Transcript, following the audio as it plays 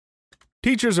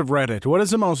Teachers of Reddit, what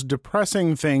is the most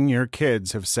depressing thing your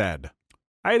kids have said?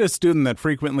 I had a student that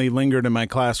frequently lingered in my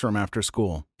classroom after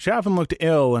school. She often looked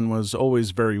ill and was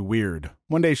always very weird.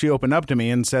 One day she opened up to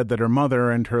me and said that her mother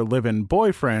and her live-in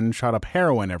boyfriend shot up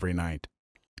heroin every night.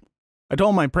 I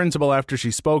told my principal after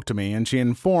she spoke to me, and she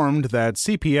informed that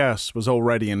CPS was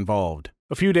already involved.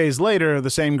 A few days later, the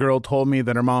same girl told me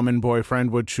that her mom and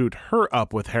boyfriend would shoot her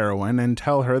up with heroin and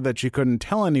tell her that she couldn't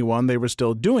tell anyone they were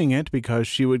still doing it because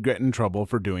she would get in trouble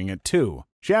for doing it too.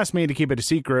 She asked me to keep it a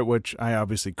secret, which I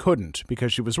obviously couldn't,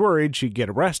 because she was worried she'd get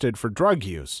arrested for drug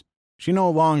use. She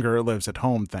no longer lives at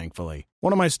home, thankfully.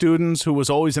 One of my students, who was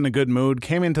always in a good mood,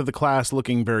 came into the class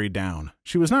looking very down.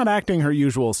 She was not acting her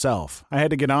usual self. I had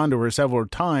to get onto her several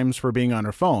times for being on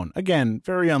her phone. Again,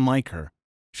 very unlike her.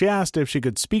 She asked if she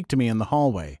could speak to me in the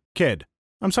hallway. Kid: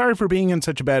 I'm sorry for being in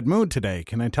such a bad mood today.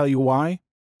 Can I tell you why?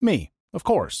 Me: of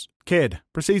course. Kid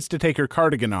proceeds to take her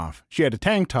cardigan off. She had a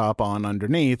tank top on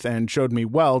underneath and showed me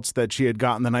welts that she had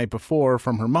gotten the night before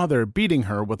from her mother beating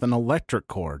her with an electric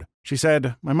cord. She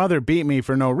said, "My mother beat me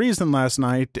for no reason last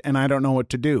night, and I don't know what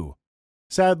to do."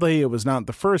 Sadly, it was not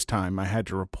the first time I had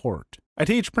to report. I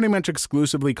teach pretty much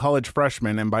exclusively college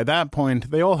freshmen, and by that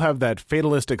point, they all have that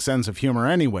fatalistic sense of humor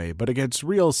anyway, but it gets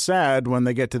real sad when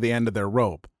they get to the end of their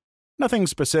rope. Nothing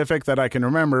specific that I can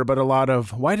remember, but a lot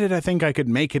of, "Why did I think I could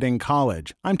make it in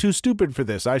college? I'm too stupid for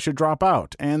this, I should drop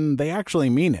out," and they actually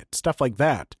mean it, stuff like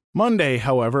that. Monday,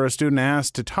 however, a student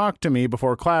asked to talk to me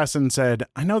before class and said,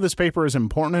 "I know this paper is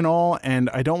important and all, and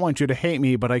I don't want you to hate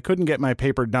me, but I couldn't get my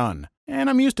paper done." And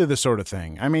I'm used to this sort of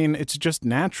thing. I mean, it's just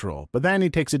natural. But then he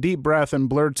takes a deep breath and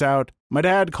blurts out, "My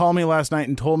dad called me last night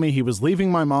and told me he was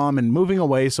leaving my mom and moving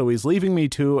away, so he's leaving me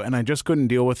too, and I just couldn't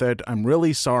deal with it. I'm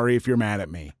really sorry if you're mad at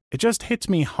me." It just hits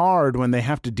me hard when they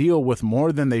have to deal with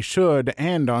more than they should,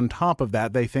 and on top of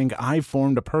that, they think I've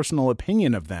formed a personal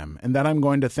opinion of them, and that I'm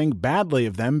going to think badly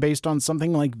of them based on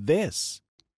something like this.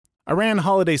 I ran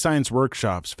holiday science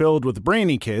workshops filled with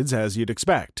brainy kids, as you'd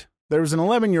expect. There was an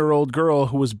 11-year-old girl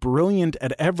who was brilliant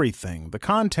at everything. The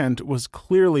content was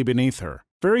clearly beneath her.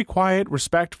 Very quiet,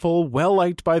 respectful,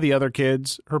 well-liked by the other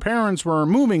kids. Her parents were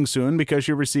moving soon because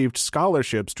she received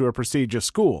scholarships to a prestigious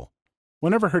school.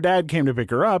 Whenever her dad came to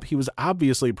pick her up, he was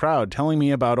obviously proud, telling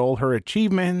me about all her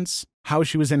achievements, how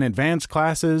she was in advanced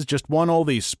classes, just won all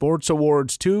these sports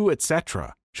awards too,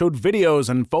 etc. Showed videos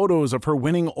and photos of her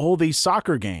winning all these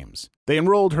soccer games. They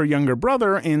enrolled her younger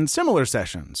brother in similar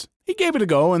sessions. He gave it a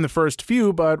go in the first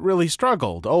few, but really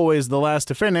struggled, always the last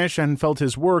to finish, and felt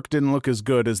his work didn't look as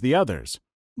good as the others.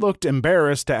 Looked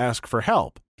embarrassed to ask for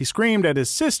help. He screamed at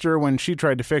his sister when she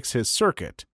tried to fix his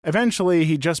circuit. Eventually,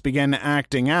 he just began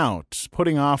acting out,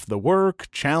 putting off the work,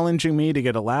 challenging me to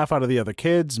get a laugh out of the other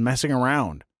kids, messing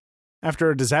around. After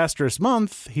a disastrous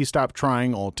month, he stopped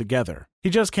trying altogether. He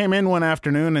just came in one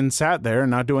afternoon and sat there,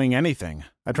 not doing anything.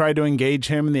 I tried to engage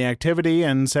him in the activity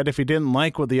and said if he didn't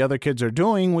like what the other kids are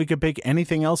doing, we could pick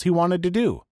anything else he wanted to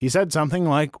do. He said something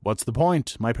like, "What's the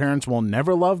point? My parents will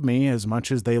never love me as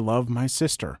much as they love my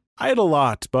sister." I had a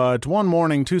lot, but one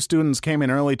morning 2 students came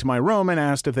in early to my room and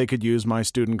asked if they could use my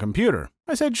student computer.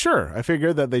 I said sure. I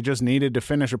figured that they just needed to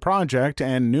finish a project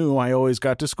and knew I always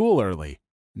got to school early.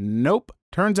 Nope.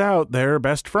 Turns out their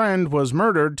best friend was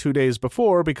murdered 2 days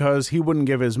before because he wouldn't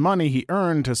give his money he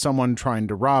earned to someone trying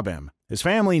to rob him. His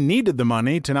family needed the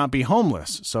money to not be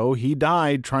homeless, so he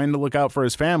died trying to look out for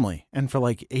his family, and for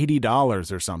like $80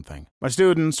 or something. My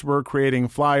students were creating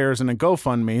flyers and a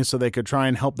GoFundMe so they could try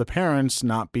and help the parents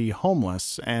not be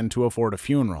homeless and to afford a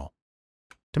funeral.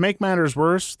 To make matters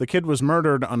worse, the kid was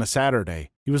murdered on a Saturday.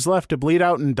 He was left to bleed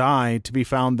out and die to be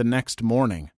found the next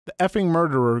morning. The effing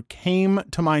murderer came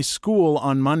to my school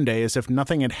on Monday as if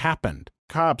nothing had happened.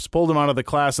 Cops pulled him out of the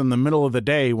class in the middle of the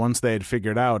day once they had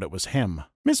figured out it was him.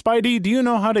 "Miss Spidey, do you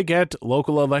know how to get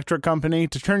local electric company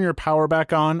to turn your power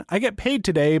back on? I get paid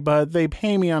today, but they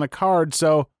pay me on a card,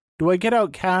 so do I get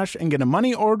out cash and get a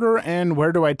money order, and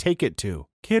where do I take it to?"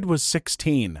 Kid was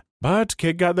 16. But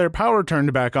kid got their power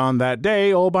turned back on that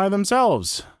day all by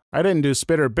themselves. I didn't do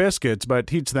spitter biscuits, but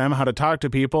teach them how to talk to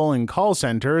people in call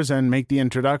centers and make the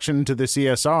introduction to the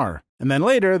CSR. And then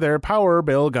later, their power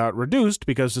bill got reduced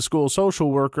because the school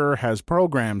social worker has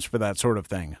programs for that sort of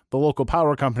thing. The local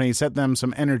power company sent them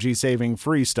some energy-saving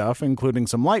free stuff, including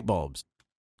some light bulbs.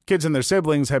 Kids and their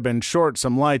siblings had been short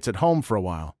some lights at home for a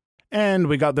while. And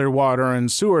we got their water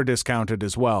and sewer discounted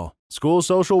as well. School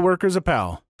social worker's a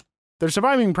pal. Their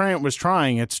surviving parent was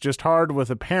trying. It's just hard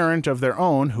with a parent of their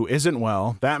own who isn't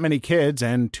well, that many kids,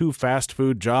 and 2 fast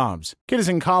food jobs. Kid is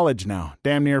in college now,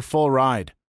 damn near full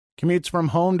ride. Commutes from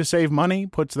home to save money,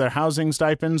 puts their housing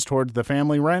stipends towards the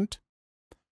family rent.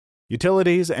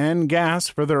 utilities, and gas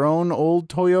for their own old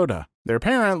Toyota. Their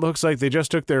parent looks like they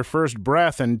just took their first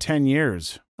breath in 10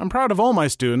 years. I'm proud of all my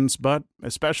students, but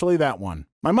especially that one.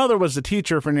 My mother was a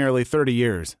teacher for nearly 30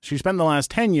 years. She spent the last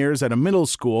 10 years at a middle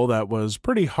school that was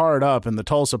pretty hard up in the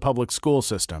Tulsa public school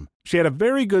system. She had a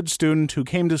very good student who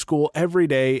came to school every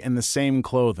day in the same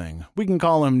clothing. We can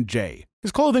call him Jay.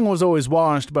 His clothing was always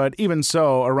washed, but even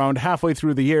so, around halfway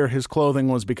through the year, his clothing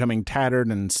was becoming tattered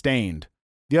and stained.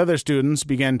 The other students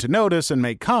began to notice and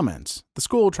make comments. The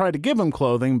school tried to give him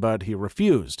clothing, but he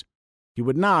refused. He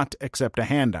would not accept a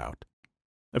handout.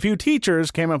 A few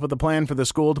teachers came up with a plan for the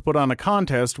school to put on a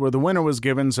contest where the winner was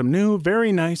given some new,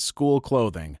 very nice school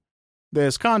clothing.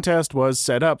 This contest was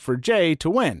set up for Jay to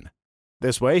win.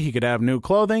 This way he could have new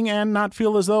clothing and not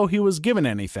feel as though he was given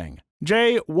anything.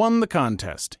 Jay won the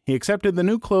contest. He accepted the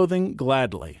new clothing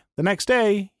gladly. The next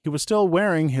day, he was still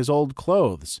wearing his old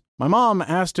clothes. My mom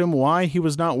asked him why he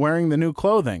was not wearing the new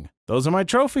clothing. "Those are my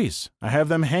trophies. I have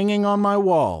them hanging on my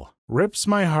wall." Rips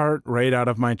my heart right out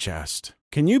of my chest.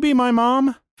 Can you be my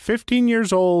mom? 15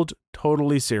 years old,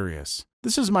 totally serious.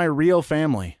 This is my real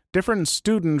family. Different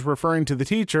student referring to the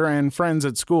teacher and friends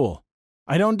at school.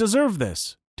 I don't deserve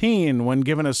this. Teen when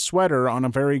given a sweater on a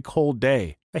very cold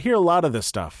day. I hear a lot of this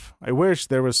stuff. I wish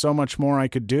there was so much more I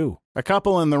could do. A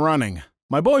couple in the running.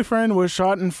 My boyfriend was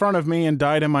shot in front of me and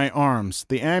died in my arms.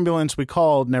 The ambulance we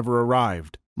called never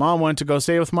arrived. Mom went to go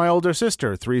stay with my older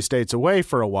sister 3 states away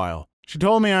for a while. She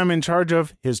told me I'm in charge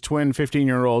of his twin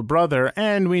 15-year-old brother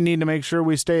and we need to make sure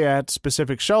we stay at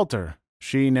specific shelter.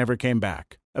 She never came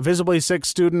back. A visibly sick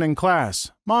student in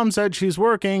class. Mom said she's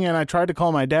working and I tried to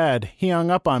call my dad. He hung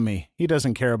up on me. He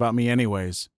doesn't care about me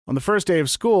anyways. On the first day of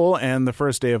school and the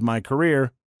first day of my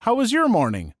career, how was your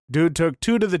morning? Dude took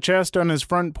 2 to the chest on his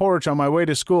front porch on my way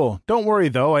to school. Don't worry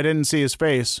though, I didn't see his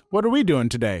face. What are we doing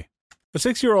today? A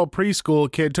 6-year-old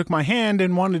preschool kid took my hand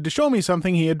and wanted to show me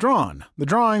something he had drawn. The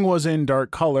drawing was in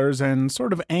dark colors and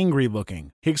sort of angry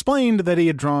looking. He explained that he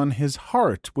had drawn his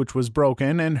heart, which was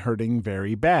broken and hurting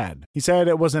very bad. He said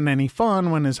it wasn't any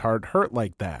fun when his heart hurt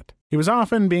like that. He was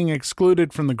often being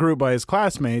excluded from the group by his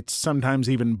classmates, sometimes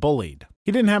even bullied.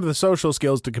 He didn't have the social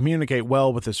skills to communicate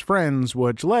well with his friends,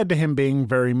 which led to him being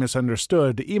very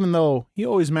misunderstood, even though he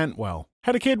always meant well.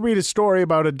 Had a kid read a story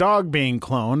about a dog being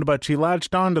cloned, but she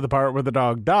latched on to the part where the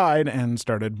dog died and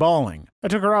started bawling. I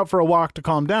took her out for a walk to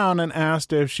calm down and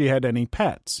asked if she had any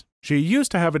pets. She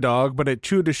used to have a dog, but it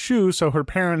chewed a shoe, so her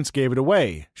parents gave it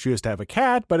away. She used to have a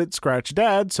cat, but it scratched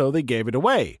Dad, so they gave it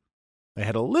away. They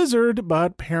had a lizard,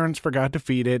 but parents forgot to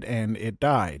feed it and it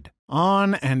died.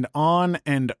 On and on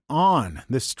and on,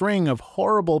 this string of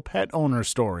horrible pet owner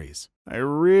stories. I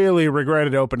really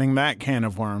regretted opening that can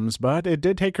of worms, but it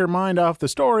did take her mind off the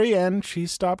story and she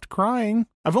stopped crying.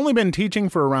 I've only been teaching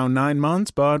for around 9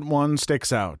 months, but one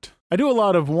sticks out. I do a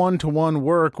lot of one-to-one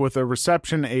work with a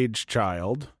reception-age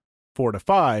child, 4 to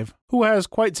 5, who has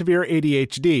quite severe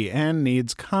ADHD and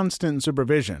needs constant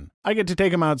supervision. I get to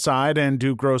take him outside and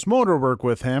do gross motor work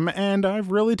with him, and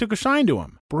I've really took a shine to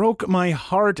him. Broke my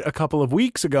heart a couple of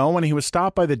weeks ago when he was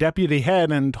stopped by the deputy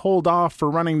head and told off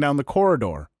for running down the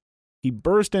corridor. He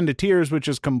burst into tears, which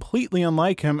is completely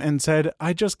unlike him, and said,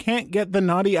 "I just can't get the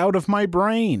naughty out of my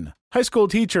brain." High school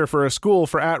teacher for a school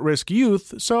for at-risk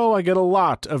youth, so I get a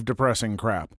lot of depressing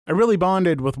crap. I really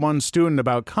bonded with one student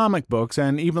about comic books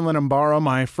and even let him borrow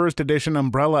my first edition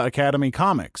Umbrella Academy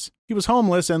comics. He was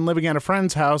homeless and living at a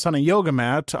friend's house on a yoga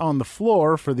mat on the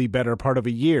floor for the better part of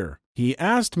a year. He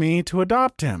asked me to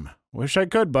adopt him. Wish I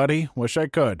could, buddy. Wish I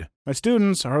could. My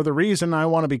students are the reason I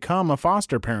want to become a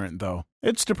foster parent, though.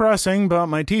 It's depressing, but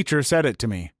my teacher said it to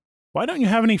me. Why don't you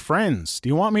have any friends? Do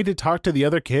you want me to talk to the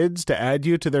other kids to add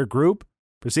you to their group?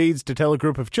 Proceeds to tell a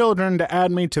group of children to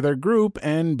add me to their group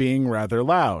and being rather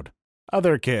loud.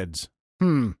 Other kids.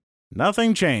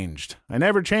 Nothing changed. I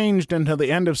never changed until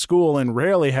the end of school and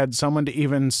rarely had someone to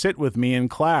even sit with me in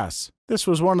class. This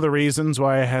was one of the reasons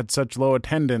why I had such low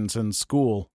attendance in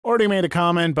school. Already made a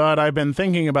comment, but I've been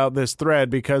thinking about this thread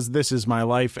because this is my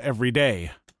life every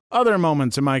day. Other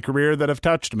moments in my career that have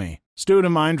touched me. Student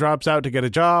of mine drops out to get a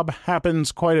job,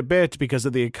 happens quite a bit because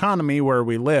of the economy where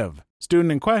we live.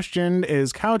 Student in question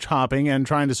is couch hopping and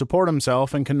trying to support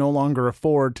himself and can no longer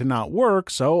afford to not work,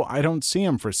 so I don't see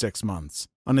him for 6 months.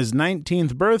 On his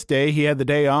 19th birthday, he had the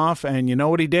day off, and you know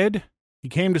what he did? He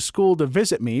came to school to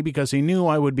visit me because he knew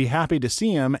I would be happy to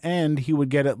see him and he would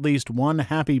get at least one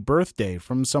happy birthday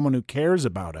from someone who cares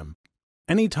about him.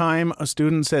 Anytime a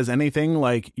student says anything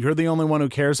like, "You're the only one who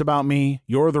cares about me,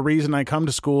 you're the reason I come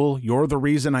to school, you're the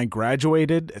reason I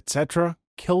graduated," etc.,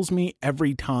 kills me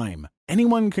every time.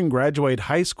 Anyone can graduate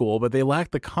high school, but they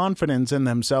lack the confidence in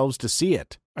themselves to see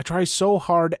it. I try so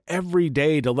hard every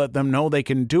day to let them know they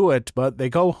can do it, but they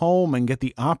go home and get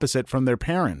the opposite from their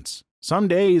parents. Some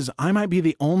days, I might be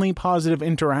the only positive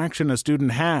interaction a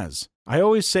student has. I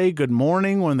always say good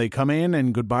morning when they come in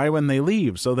and goodbye when they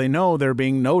leave, so they know they're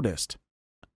being noticed.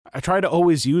 I try to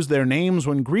always use their names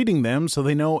when greeting them so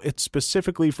they know it's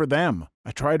specifically for them.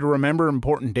 I try to remember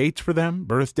important dates for them,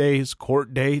 birthdays,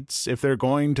 court dates, if they're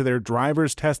going to their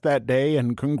driver's test that day,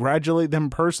 and congratulate them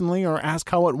personally or ask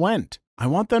how it went. I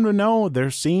want them to know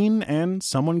they're seen and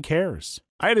someone cares.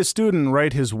 I had a student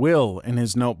write his will in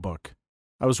his notebook.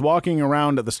 I was walking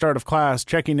around at the start of class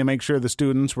checking to make sure the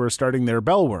students were starting their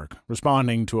bell work,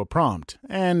 responding to a prompt,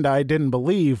 and I didn't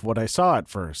believe what I saw at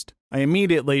first. I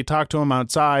immediately talked to him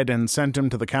outside and sent him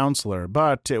to the counselor,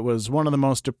 but it was one of the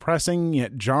most depressing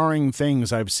yet jarring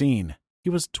things I've seen. He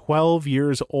was 12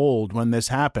 years old when this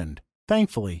happened.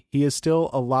 Thankfully, he is still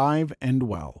alive and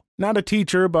well. Not a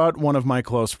teacher, but one of my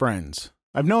close friends.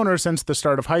 I've known her since the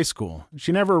start of high school.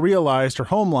 She never realized her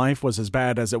home life was as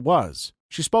bad as it was.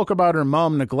 She spoke about her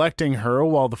mom neglecting her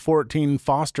while the 14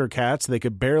 foster cats they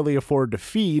could barely afford to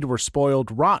feed were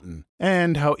spoiled rotten,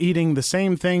 and how eating the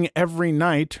same thing every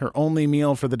night, her only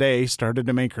meal for the day, started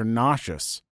to make her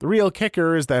nauseous. The real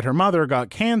kicker is that her mother got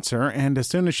cancer, and as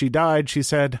soon as she died, she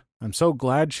said, "I'm so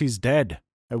glad she's dead.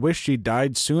 I wish she'd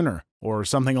died sooner," or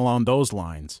something along those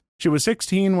lines. She was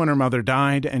 16 when her mother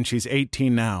died, and she's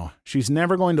 18 now. She's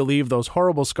never going to leave those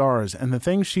horrible scars, and the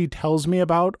things she tells me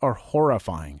about are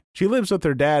horrifying. She lives with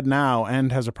her dad now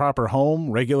and has a proper home,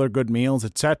 regular good meals,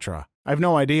 etc. I've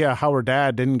no idea how her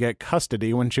dad didn't get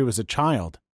custody when she was a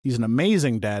child. He's an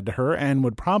amazing dad to her and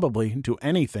would probably do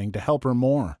anything to help her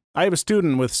more. I have a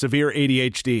student with severe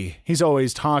ADHD. He's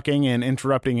always talking and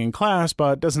interrupting in class,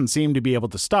 but doesn't seem to be able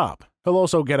to stop. He'll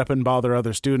also get up and bother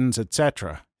other students,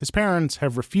 etc. His parents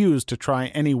have refused to try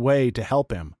any way to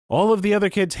help him. All of the other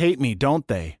kids hate me, don't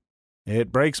they?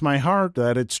 It breaks my heart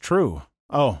that it's true.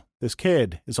 Oh, this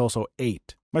kid is also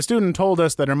 8. My student told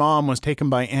us that her mom was taken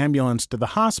by ambulance to the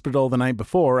hospital the night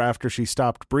before after she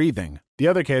stopped breathing. The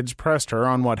other kids pressed her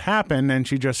on what happened, and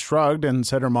she just shrugged and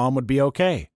said her mom would be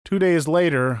okay. 2 days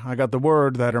later, I got the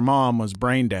word that her mom was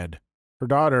brain dead. Her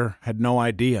daughter had no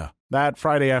idea. That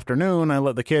Friday afternoon, I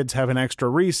let the kids have an extra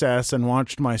recess and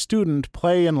watched my student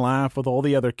play and laugh with all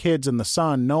the other kids in the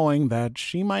sun, knowing that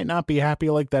she might not be happy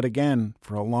like that again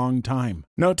for a long time.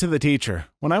 Note to the teacher.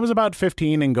 When I was about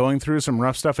 15 and going through some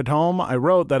rough stuff at home, I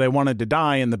wrote that I wanted to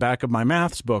die in the back of my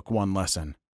maths book one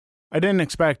lesson. I didn't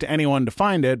expect anyone to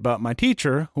find it, but my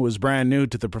teacher, who was brand new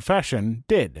to the profession,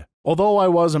 did. Although I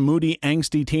was a moody,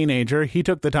 angsty teenager, he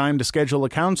took the time to schedule a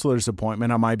counselor's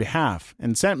appointment on my behalf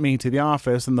and sent me to the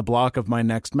office in the block of my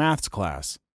next maths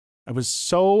class. I was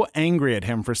so angry at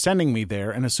him for sending me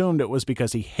there and assumed it was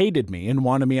because he hated me and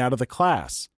wanted me out of the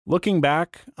class. Looking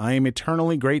back, I am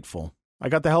eternally grateful. I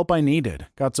got the help I needed,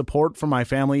 got support for my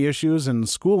family issues and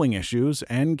schooling issues,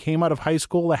 and came out of high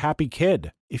school a happy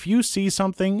kid. If you see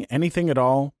something, anything at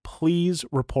all, please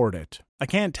report it. I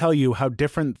can't tell you how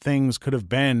different things could have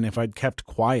been if I'd kept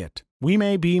quiet. We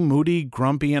may be moody,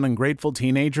 grumpy, and ungrateful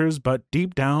teenagers, but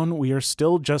deep down, we are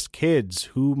still just kids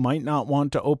who might not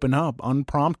want to open up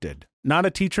unprompted. Not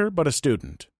a teacher, but a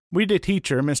student. We had a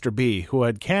teacher, Mr. B, who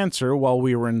had cancer while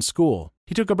we were in school.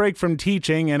 He took a break from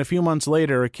teaching, and a few months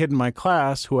later, a kid in my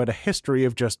class who had a history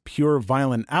of just pure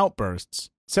violent outbursts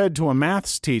said to a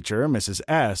maths teacher, Mrs.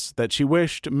 S, that she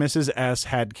wished Mrs. S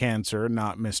had cancer,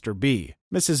 not Mr. B.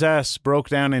 Mrs. S broke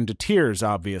down into tears,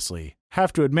 obviously.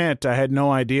 Have to admit, I had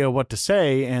no idea what to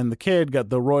say, and the kid got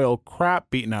the royal crap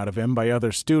beaten out of him by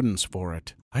other students for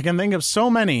it. I can think of so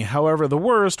many, however, the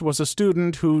worst was a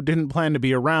student who didn't plan to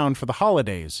be around for the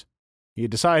holidays. He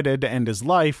decided to end his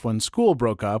life when school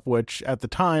broke up, which at the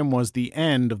time was the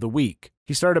end of the week.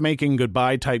 He started making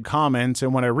goodbye-type comments,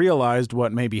 and when I realized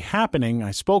what may be happening,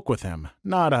 I spoke with him.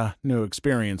 Not a new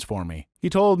experience for me. He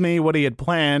told me what he had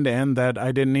planned and that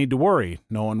I didn't need to worry.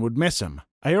 No one would miss him.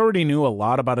 I already knew a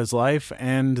lot about his life,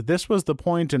 and this was the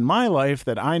point in my life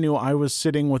that I knew I was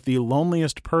sitting with the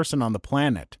loneliest person on the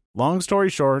planet. Long story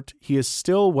short, he is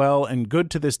still well and good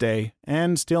to this day,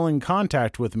 and still in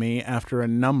contact with me after a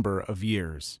number of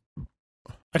years.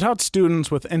 I taught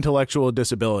students with intellectual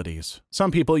disabilities.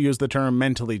 Some people use the term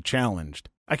mentally challenged.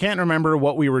 I can't remember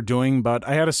what we were doing, but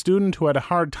I had a student who had a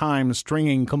hard time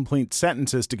stringing complete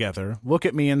sentences together look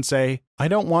at me and say, "I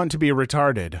don't want to be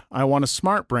retarded. I want a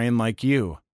smart brain like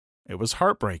you." It was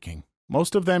heartbreaking.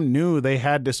 Most of them knew they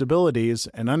had disabilities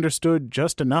and understood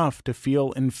just enough to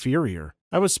feel inferior.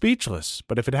 I was speechless,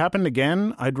 but if it happened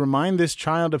again, I'd remind this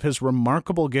child of his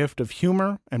remarkable gift of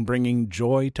humor and bringing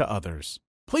joy to others.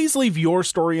 Please leave your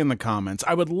story in the comments.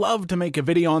 I would love to make a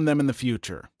video on them in the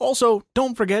future. Also,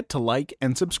 don't forget to like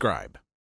and subscribe.